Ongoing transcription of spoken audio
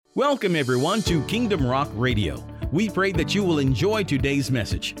Welcome everyone to Kingdom Rock Radio. We pray that you will enjoy today's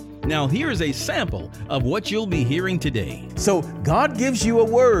message. Now here is a sample of what you'll be hearing today. So God gives you a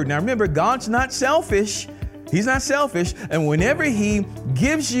word. Now remember, God's not selfish. He's not selfish. And whenever He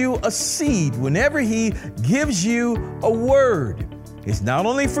gives you a seed, whenever He gives you a word, it's not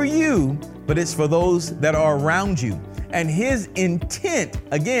only for you, but it's for those that are around you. And His intent,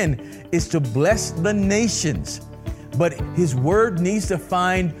 again, is to bless the nations. But His word needs to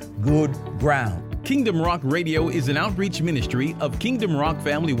find good ground. Kingdom Rock Radio is an outreach ministry of Kingdom Rock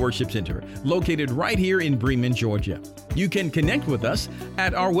Family Worship Center, located right here in Bremen, Georgia. You can connect with us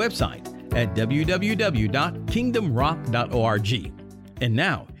at our website at www.kingdomrock.org. And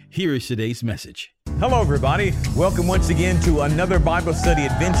now, here is today's message. Hello, everybody. Welcome once again to another Bible study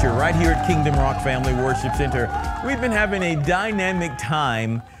adventure right here at Kingdom Rock Family Worship Center. We've been having a dynamic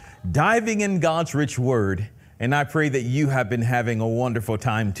time diving in God's rich word, and I pray that you have been having a wonderful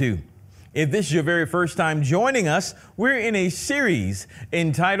time too. If this is your very first time joining us, we're in a series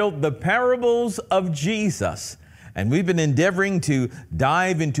entitled The Parables of Jesus. And we've been endeavoring to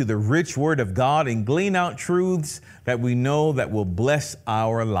dive into the rich word of God and glean out truths that we know that will bless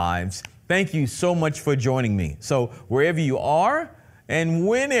our lives. Thank you so much for joining me. So wherever you are and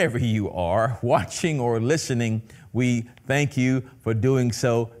whenever you are watching or listening, we thank you for doing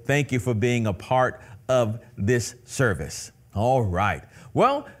so. Thank you for being a part of this service. All right.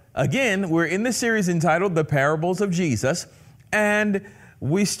 Well, again, we're in the series entitled The Parables of Jesus, and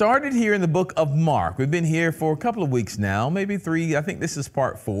we started here in the book of Mark. We've been here for a couple of weeks now, maybe 3. I think this is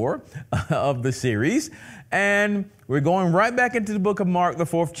part 4 of the series, and we're going right back into the book of Mark, the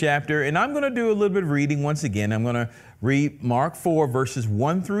 4th chapter, and I'm going to do a little bit of reading once again. I'm going to read Mark 4, verses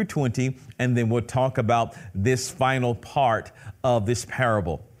 1 through 20, and then we'll talk about this final part of this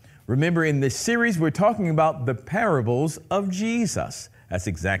parable. Remember, in this series, we're talking about the parables of Jesus. That's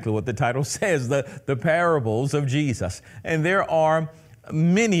exactly what the title says, the parables of Jesus. And there are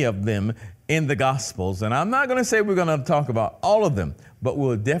many of them in the Gospels. And I'm not going to say we're going to talk about all of them, but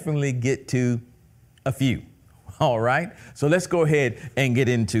we'll definitely get to a few. All right. So let's go ahead and get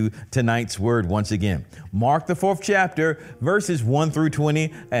into tonight's word once again. Mark, the 4th chapter, verses 1 through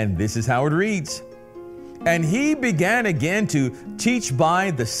 20. And this is how it reads. And he began again to teach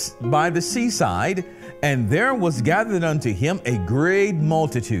by the seaside, and there was gathered unto him a great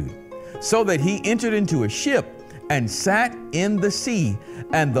multitude, so that he entered into a ship and sat in the sea,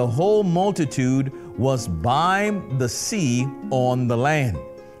 and the whole multitude was by the sea on the land.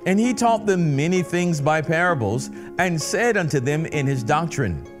 And he taught them many things by parables, and said unto them in his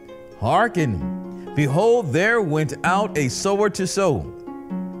doctrine, Hearken, behold, there went out a sower to sow.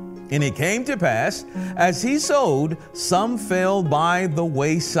 And it came to pass, as he sowed, some fell by the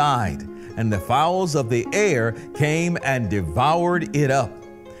wayside, and the fowls of the air came and devoured it up.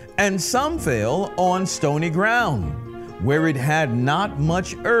 And some fell on stony ground, where it had not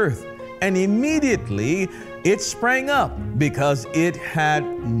much earth, and immediately it sprang up, because it had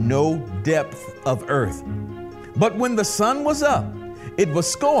no depth of earth. But when the sun was up, it was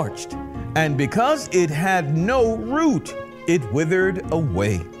scorched, and because it had no root, it withered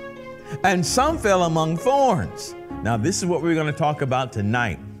away. And some fell among thorns. Now, this is what we're going to talk about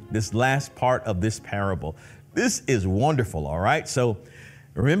tonight, this last part of this parable. This is wonderful, all right? So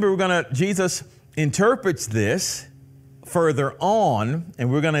remember, Jesus interprets this further on, and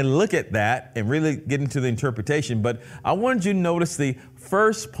we're going to look at that and really get into the interpretation. But I wanted you to notice the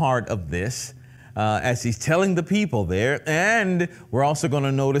first part of this as he's telling the people there. And we're also going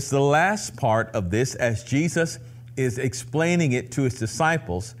to notice the last part of this as Jesus is explaining it to his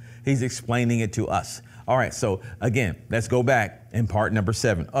disciples. He's explaining it to us. All right, so again, let's go back in part number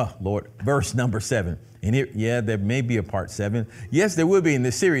 7. Oh, Lord, verse number 7. And here, there may be a part 7. Yes, there will be in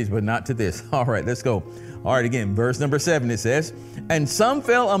this series, but not to this. All right, let's go. All right, again, verse number 7, it says, And some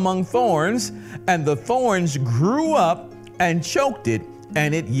fell among thorns, and the thorns grew up and choked it,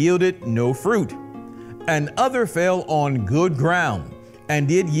 and it yielded no fruit. And other fell on good ground, and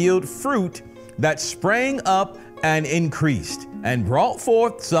did yield fruit that sprang up and increased, and brought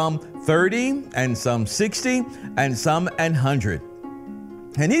forth some 30, and some 60, and some 100.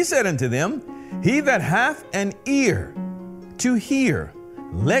 And he said unto them, He that hath an ear to hear,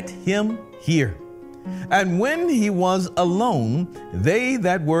 let him hear. And when he was alone, they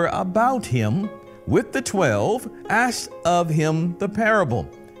that were about him with the 12 asked of him the parable.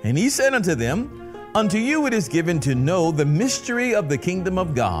 And he said unto them, Unto you it is given to know the mystery of the kingdom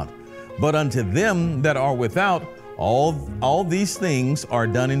of God, but unto them that are without, all these things are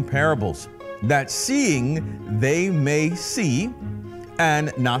done in parables, that seeing they may see,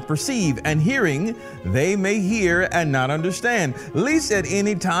 and not perceive, and hearing they may hear and not understand, lest at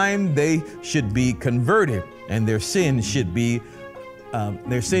any time they should be converted, and their sin should be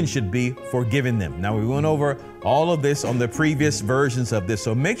forgiven them. Now, we went over all of this on the previous versions of this,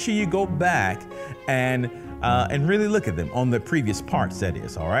 so make sure you go back and really look at them on the previous parts, that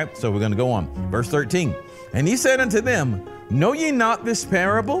is. All right, so we're going to go on. Verse 13. And he said unto them, Know ye not this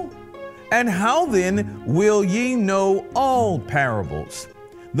parable? And how then will ye know all parables?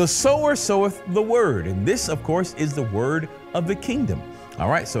 The sower soweth the word. And this, of course, is the word of the kingdom. All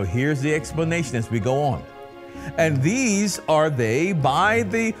right, so here's the explanation as we go on. And these are they by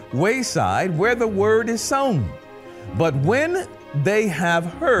the wayside where the word is sown. But when they have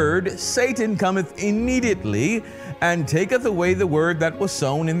heard, Satan cometh immediately and taketh away the word that was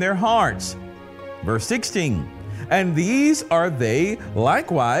sown in their hearts. Verse 16. And these are they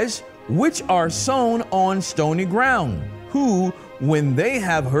likewise which are sown on stony ground, who, when they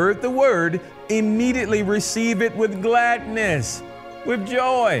have heard the word, immediately receive it with gladness, with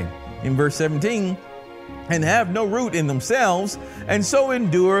joy. In verse 17, and have no root in themselves, and so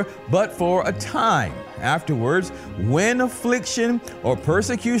endure but for a time. Afterwards, when affliction or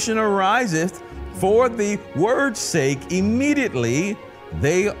persecution ariseth for the word's sake, immediately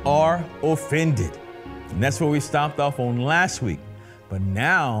they are offended. And that's where we stopped off on last week. But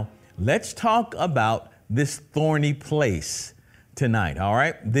now, let's talk about this thorny place tonight, all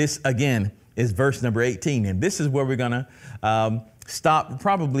right? This, again, is verse number 18, and this is where we're going to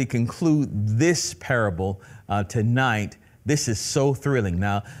probably conclude this parable tonight. This is so thrilling.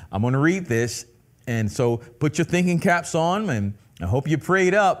 Now, I'm going to read this, and so put your thinking caps on, and I hope you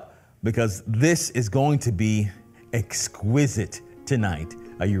prayed up, because this is going to be exquisite tonight.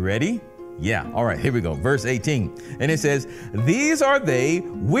 Are you ready? Yeah. All right, here we go. Verse 18. And it says, These are they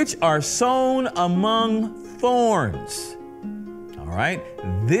which are sown among thorns. All right.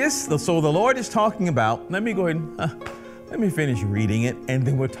 So the Lord is talking about, let me go ahead and, let me finish reading it, and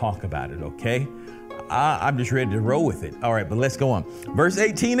then we'll talk about it, okay? I'm just ready to roll with it. All right, but let's go on. Verse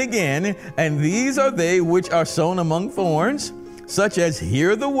 18 again. And these are they which are sown among thorns, such as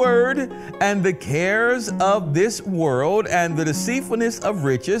hear the word, and the cares of this world, and the deceitfulness of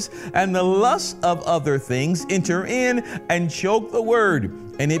riches, and the lust of other things enter in and choke the word,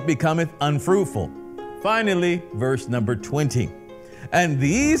 and it becometh unfruitful. Finally, verse number 20. And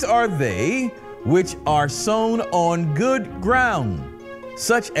these are they which are sown on good ground,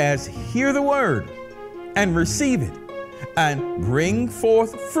 such as hear the word, and receive it, and bring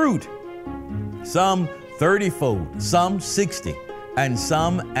forth fruit, some 30-fold, some 60, and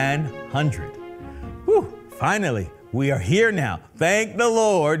some 100. Whew, finally, we are here now. Thank the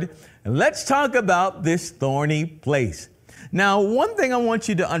Lord. And let's talk about this thorny place. Now, one thing I want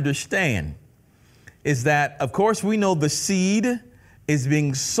you to understand is that, of course, we know the seed is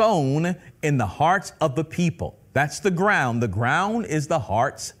being sown in the hearts of the people. That's the ground. The ground is the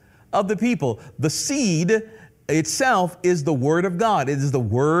hearts of the people. The seed itself is the word of God. It is the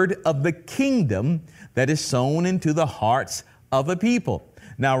word of the kingdom that is sown into the hearts of the people.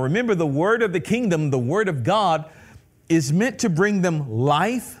 Now, remember, the word of the kingdom, the word of God, is meant to bring them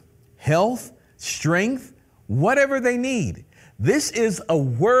life, health, strength, whatever they need. This is a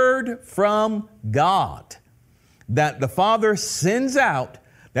word from God that the Father sends out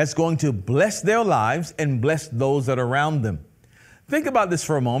that's going to bless their lives and bless those that are around them. Think about this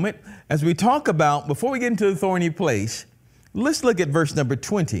for a moment. As we talk about, before we get into the thorny place, let's look at verse number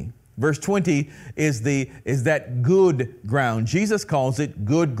 20. Verse 20 is that good ground. Jesus calls it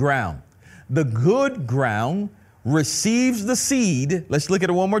good ground. The good ground receives the seed. Let's look at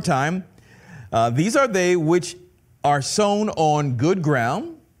it one more time. These are they which are sown on good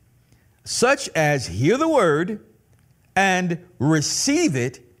ground, such as hear the word and receive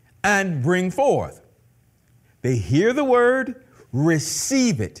it and bring forth. They hear the word,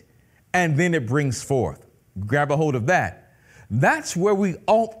 receive it, and then it brings forth. Grab a hold of that. That's where we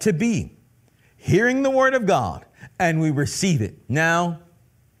ought to be, hearing the word of God, and we receive it. Now,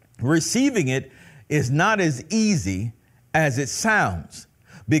 receiving it is not as easy as it sounds,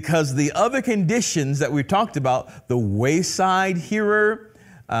 because the other conditions that we talked about, the wayside hearer,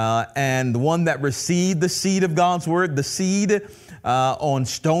 and the one that received the seed of God's word, the seed on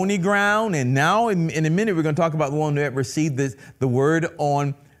stony ground. And now in a minute, we're going to talk about the one that received the word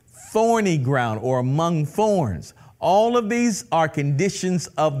on thorny ground or among thorns. All of these are conditions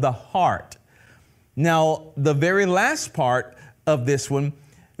of the heart. Now, the very last part of this one,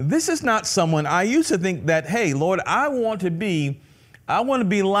 this is not someone, I used to think that, hey, Lord, I want to be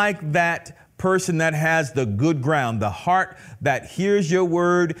like that person that has the good ground, the heart that hears your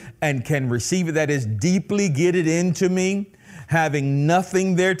word and can receive it, that is deeply get it into me, having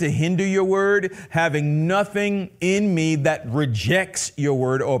nothing there to hinder your word, having nothing in me that rejects your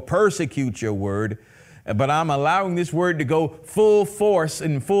word or persecutes your word. But I'm allowing this word to go full force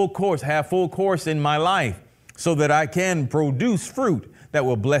and full course, have full course in my life so that I can produce fruit that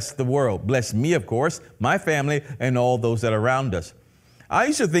will bless the world, bless me, of course, my family, and all those that are around us. I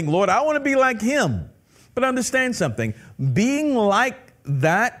used to think, Lord, I want to be like him. But understand something. Being like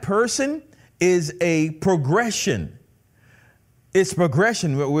that person is a progression. It's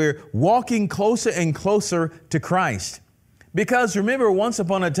progression. We're walking closer and closer to Christ. Because remember, once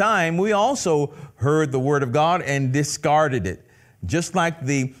upon a time, we also heard the word of God and discarded it. Just like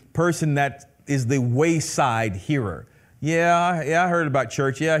the person that is the wayside hearer. Yeah, I heard about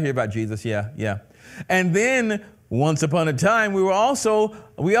church. Yeah, I hear about Jesus. Yeah. And then once upon a time, we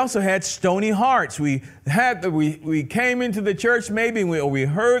also had stony hearts. We came into the church maybe, and we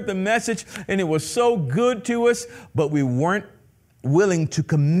heard the message, and it was so good to us, but we weren't willing to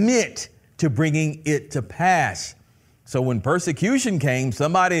commit to bringing it to pass. So when persecution came,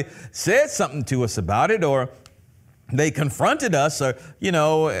 somebody said something to us about it, or they confronted us, or,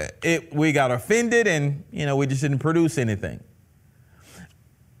 we got offended and, we just didn't produce anything.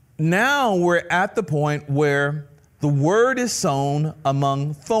 Now we're at the point where the word is sown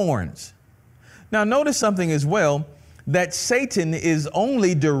among thorns. Now notice something as well, that Satan is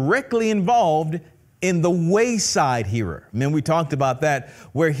only directly involved in the wayside hearer. I mean, we talked about that,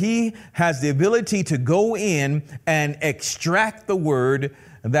 where he has the ability to go in and extract the word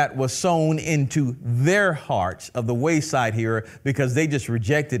that was sown into their hearts of the wayside hearer because they just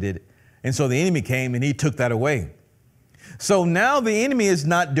rejected it. And so the enemy came and he took that away. So now the enemy is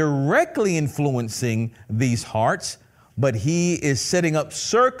not directly influencing these hearts, but he is setting up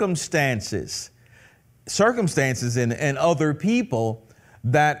circumstances and other people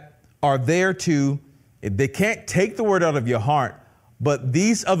that are there to, they can't take the word out of your heart, but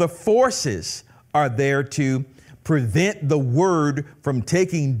these other forces are there to prevent the word from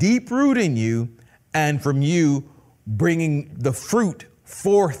taking deep root in you and from you bringing the fruit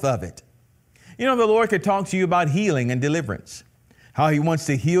forth of it. The Lord could talk to you about healing and deliverance, how he wants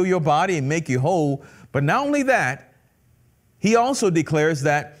to heal your body and make you whole. But not only that, he also declares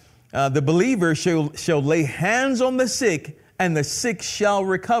that the believer shall lay hands on the sick and the sick shall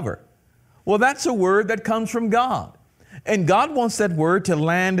recover. Well, that's a word that comes from God. And God wants that word to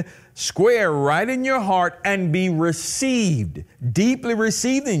land square right in your heart and be received, deeply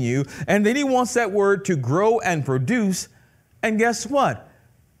received in you. And then he wants that word to grow and produce. And guess what?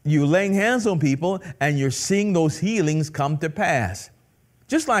 You're laying hands on people and you're seeing those healings come to pass.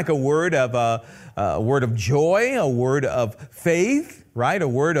 Just like a word of joy, a word of faith, right? A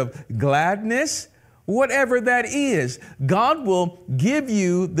word of gladness. Whatever that is, God will give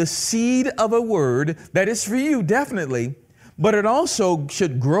you the seed of a word that is for you, definitely, but it also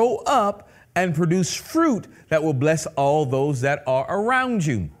should grow up and produce fruit that will bless all those that are around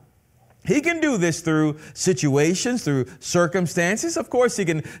you. He can do this through situations, through circumstances. Of course, he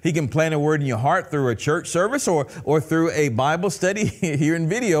can plant a word in your heart through a church service or through a Bible study here in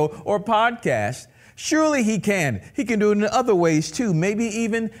video or podcast. Surely he can. He can do it in other ways too, maybe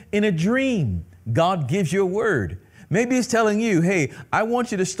even in a dream. God gives you a word. Maybe he's telling you, hey, I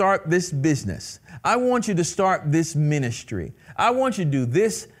want you to start this business. I want you to start this ministry. I want you to do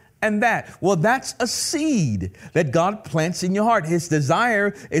this and that. Well, that's a seed that God plants in your heart. His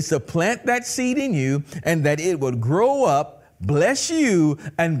desire is to plant that seed in you and that it would grow up, bless you,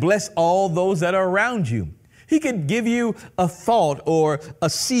 and bless all those that are around you. He could give you a thought or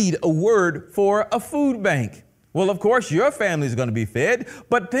a seed, a word for a food bank. Well, of course, your family is going to be fed,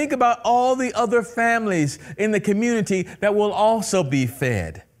 but think about all the other families in the community that will also be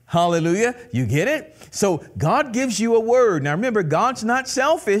fed. Hallelujah. You get it? So God gives you a word. Now, remember, God's not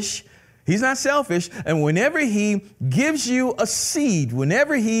selfish. He's not selfish. And whenever he gives you a seed,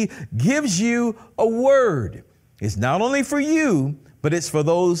 whenever he gives you a word, it's not only for you, but it's for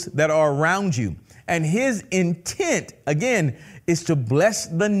those that are around you. And his intent, again, is to bless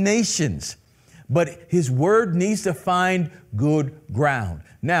the nations. But his word needs to find good ground.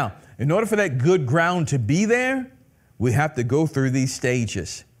 Now, in order for that good ground to be there, we have to go through these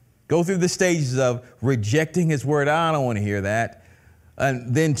stages. Go through the stages of rejecting his word. I don't want to hear that.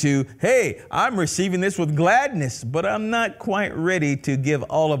 And then to, hey, I'm receiving this with gladness, but I'm not quite ready to give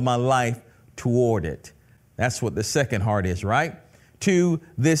all of my life toward it. That's what the second heart is, right? To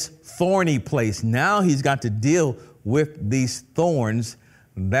this thorny place. Now he's got to deal with these thorns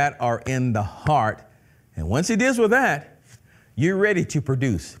that are in the heart. And once he deals with that, you're ready to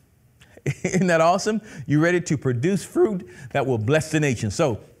produce. Isn't that awesome? You're ready to produce fruit that will bless the nation.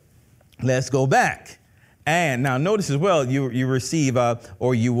 So let's go back. And now notice as well, you receive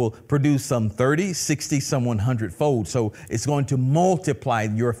or you will produce some 30, 60, some 100 fold. So it's going to multiply.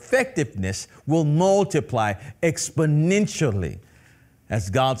 Your effectiveness will multiply exponentially as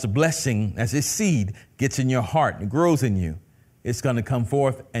God's blessing, as his seed gets in your heart and grows in you. It's going to come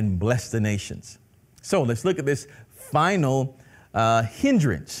forth and bless the nations. So let's look at this final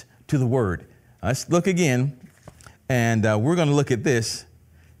hindrance to the word. Let's look again, and we're going to look at this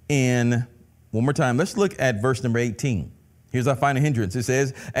in one more time. Let's look at verse number 18. Here's our final hindrance. It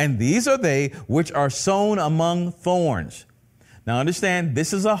says, and these are they which are sown among thorns. Now understand,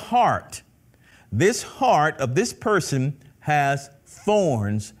 this is a heart. This heart of this person has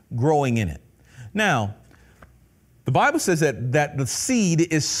thorns growing in it. Now, the Bible says that the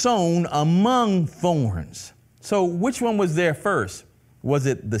seed is sown among thorns. So which one was there first? Was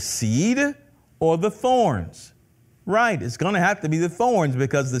it the seed or the thorns? Right, it's going to have to be the thorns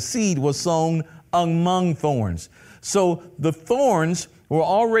because the seed was sown among thorns. So the thorns were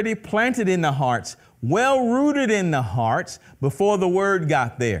already planted in the hearts, well rooted in the hearts before the word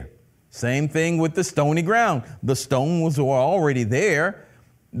got there. Same thing with the stony ground. The stones were already there.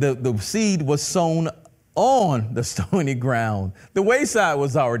 The seed was sown on the stony ground. The wayside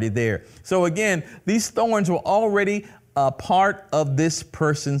was already there. So again, these thorns were already a part of this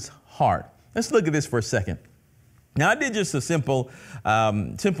person's heart. Let's look at this for a second. Now, I did just a simple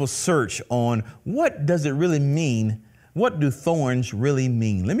search on what does it really mean? What do thorns really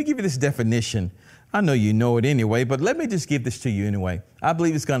mean? Let me give you this definition. I know you know it anyway, but let me just give this to you anyway. I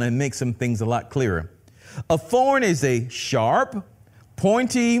believe it's going to make some things a lot clearer. A thorn is a sharp,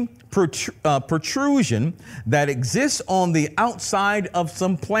 pointy protrusion that exists on the outside of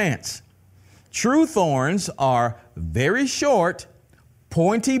some plants. True thorns are very short,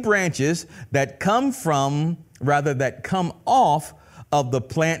 pointy branches that come off of the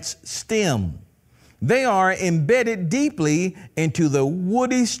plant's stem. They are embedded deeply into the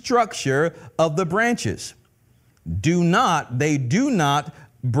woody structure of the branches. They do not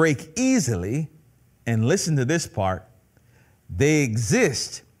break easily. And listen to this part. They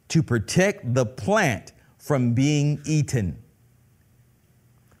exist to protect the plant from being eaten.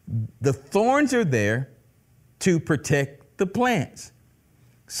 The thorns are there to protect the plants.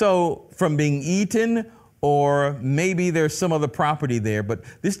 So from being eaten, or maybe there's some other property there, but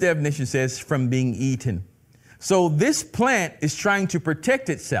this definition says from being eaten. So this plant is trying to protect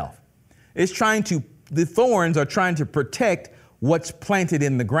itself. The thorns are trying to protect what's planted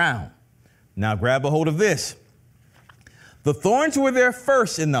in the ground. Now grab a hold of this. The thorns were there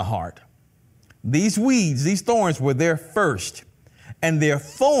first in the heart. These weeds, these thorns were there first. And the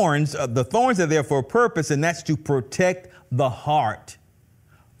thorns are there for a purpose, and that's to protect the heart.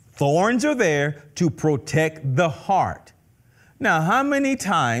 Thorns are there to protect the heart. Now, how many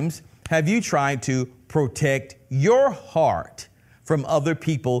times have you tried to protect your heart from other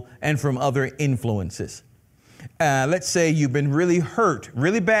people and from other influences? Let's say you've been really hurt,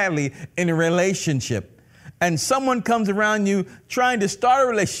 really badly in a relationship, and someone comes around you trying to start a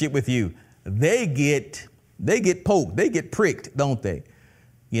relationship with you. They get poked, they get pricked, don't they?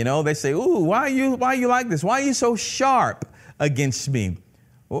 You know, they say, "Ooh, why are you like this? Why are you so sharp against me?"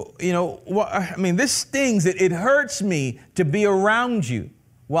 Well, you know, this stings. It hurts me to be around you.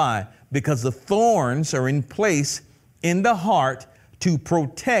 Why? Because the thorns are in place in the heart to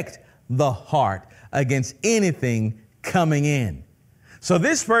protect the heart against anything coming in. So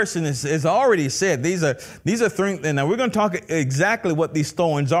this person has already said these are thorns, and now we're going to talk exactly what these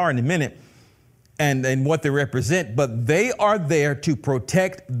thorns are in a minute and what they represent, but they are there to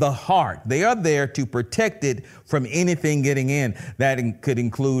protect the heart. They are there to protect it from anything getting in. That could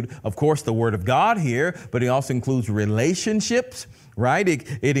include, of course, the Word of God here, but it also includes relationships, right?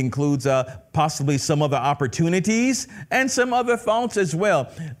 It includes possibly some other opportunities and some other thoughts as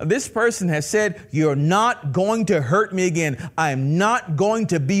well. This person has said, "You're not going to hurt me again. I am not going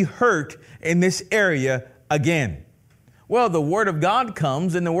to be hurt in this area again." Well, the Word of God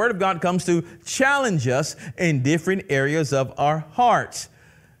comes, and the Word of God comes to challenge us in different areas of our hearts.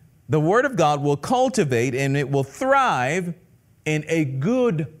 The Word of God will cultivate and it will thrive in a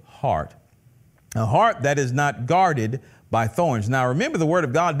good heart, a heart that is not guarded by thorns. Now, remember, the Word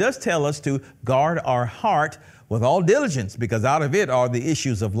of God does tell us to guard our heart with all diligence, because out of it are the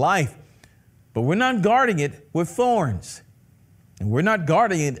issues of life. But we're not guarding it with thorns, and we're not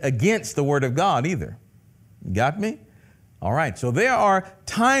guarding it against the Word of God either. You got me? All right, so there are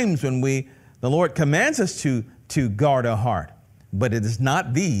times when the Lord commands us to guard our heart, but it is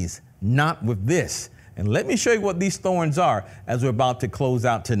not with this. And let me show you what these thorns are as we're about to close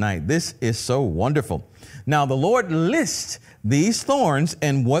out tonight. This is so wonderful. Now, the Lord lists these thorns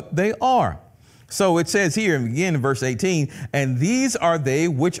and what they are. So it says here, again in verse 18, and these are they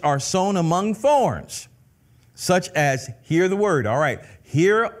which are sown among thorns, such as, hear the word. All right,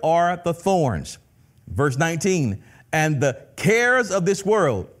 here are the thorns. Verse 19, and the cares of this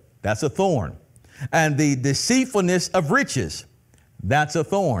world, that's a thorn. And the deceitfulness of riches, that's a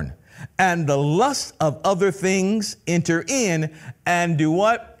thorn. And the lust of other things enter in and do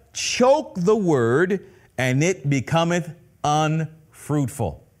what? Choke the word, and it becometh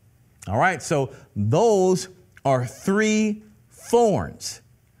unfruitful. All right, so those are three thorns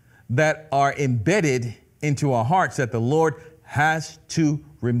that are embedded into our hearts that the Lord has to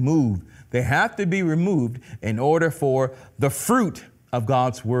remove. They have to be removed in order for the fruit of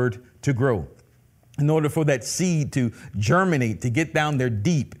God's word to grow, in order for that seed to germinate, to get down there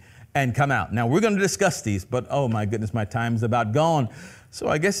deep and come out. Now, we're going to discuss these, but oh my goodness, my time is about gone. So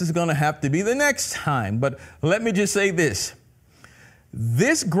I guess it's going to have to be the next time. But let me just say this.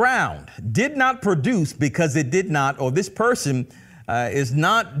 This ground did not produce because it did not, or this person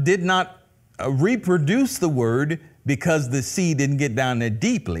did not reproduce the word because the seed didn't get down there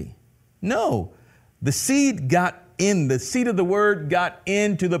deeply. No, the seed of the word got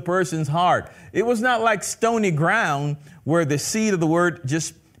into the person's heart. It was not like stony ground where the seed of the word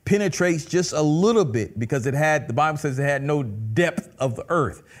just penetrates just a little bit because the Bible says it had no depth of the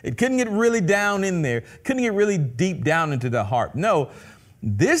earth. It couldn't get really down in there, couldn't get really deep down into the heart. No,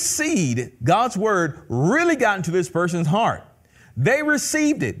 this seed, God's word, really got into this person's heart. They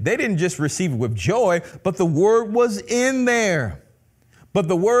received it. They didn't just receive it with joy, but the word was in there. But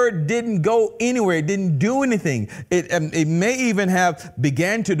the word didn't go anywhere. It didn't do anything. It may even have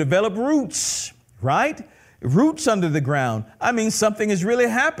began to develop roots, right? Roots under the ground. I mean, something is really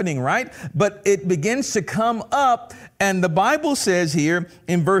happening, right? But it begins to come up. And the Bible says here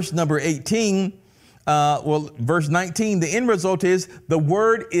in verse number 18, verse 19, the end result is the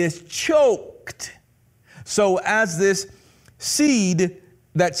word is choked. So as this seed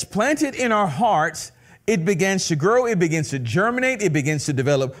that's planted in our hearts, it begins to grow, it begins to germinate, it begins to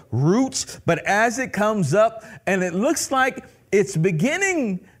develop roots. But as it comes up and it looks like it's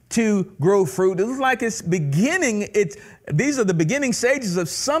beginning to grow fruit, it looks like it's beginning, these are the beginning stages of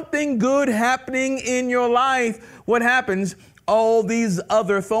something good happening in your life. What happens? All these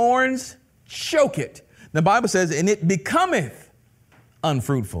other thorns choke it. The Bible says, and it becometh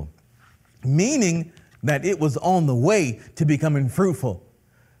unfruitful, meaning that it was on the way to becoming fruitful.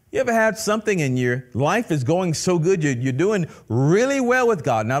 You ever had something in your life is going so good, you're doing really well with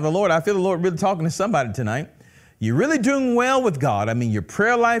God. Now, I feel the Lord really talking to somebody tonight. You're really doing well with God. I mean, your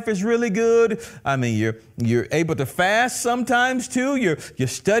prayer life is really good. I mean, you're able to fast sometimes too. You're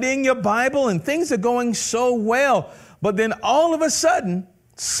studying your Bible and things are going so well. But then all of a sudden,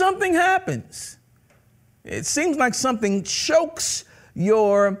 something happens. It seems like something chokes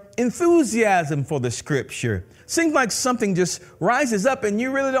your enthusiasm for the scripture. Seems like something just rises up and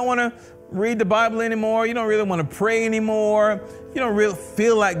you really don't want to read the Bible anymore. You don't really want to pray anymore. You don't really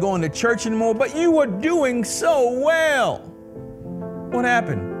feel like going to church anymore, but you were doing so well. What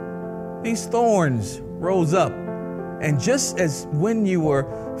happened? These thorns rose up. And just as when you were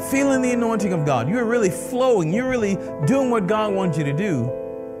feeling the anointing of God, you were really flowing, you're really doing what God wants you to do,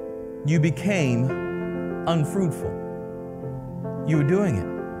 you became unfruitful. You were doing it.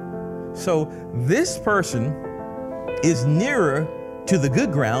 So this person is nearer to the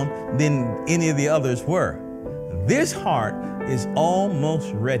good ground than any of the others were. This heart is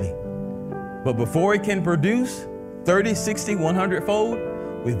almost ready. But before it can produce 30, 60, 100-fold,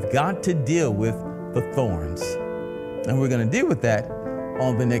 we've got to deal with the thorns. And we're going to deal with that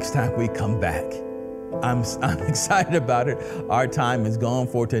on the next time we come back. I'm excited about it. Our time is gone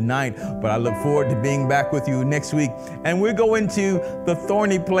for tonight, but I look forward to being back with you next week. And we're going to the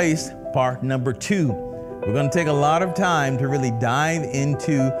thorny place, part number 2. We're going to take a lot of time to really dive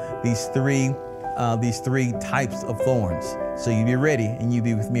into these three types of thorns. So you be ready and you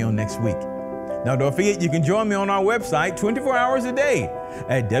be with me on next week. Now, don't forget, you can join me on our website 24 hours a day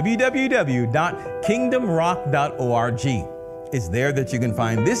at www.kingdomrock.org. It's there that you can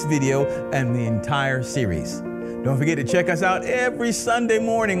find this video and the entire series. Don't forget to check us out every Sunday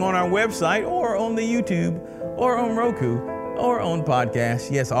morning on our website or on the YouTube or on Roku or on podcasts.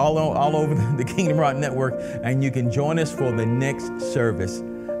 Yes, all over the Kingdom Rock Network. And you can join us for the next service.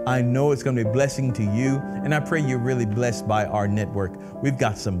 I know it's going to be a blessing to you, and I pray you're really blessed by our network. We've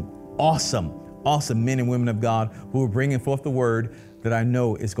got some awesome men and women of God who are bringing forth the word that I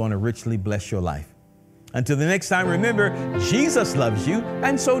know is going to richly bless your life. Until the next time, remember, Jesus loves you,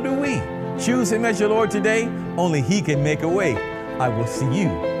 and so do we. Choose Him as your Lord today. Only He can make a way. I will see you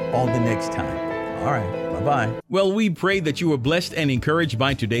on the next time. All right. Bye-bye. Well, we pray that you were blessed and encouraged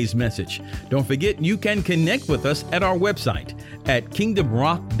by today's message. Don't forget, you can connect with us at our website at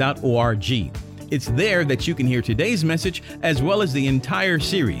kingdomrock.org. It's there that you can hear today's message as well as the entire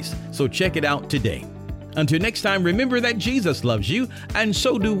series, so check it out today. Until next time, remember that Jesus loves you, and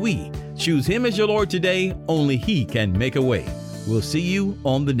so do we. Choose Him as your Lord today. Only He can make a way. We'll see you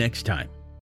on the next time.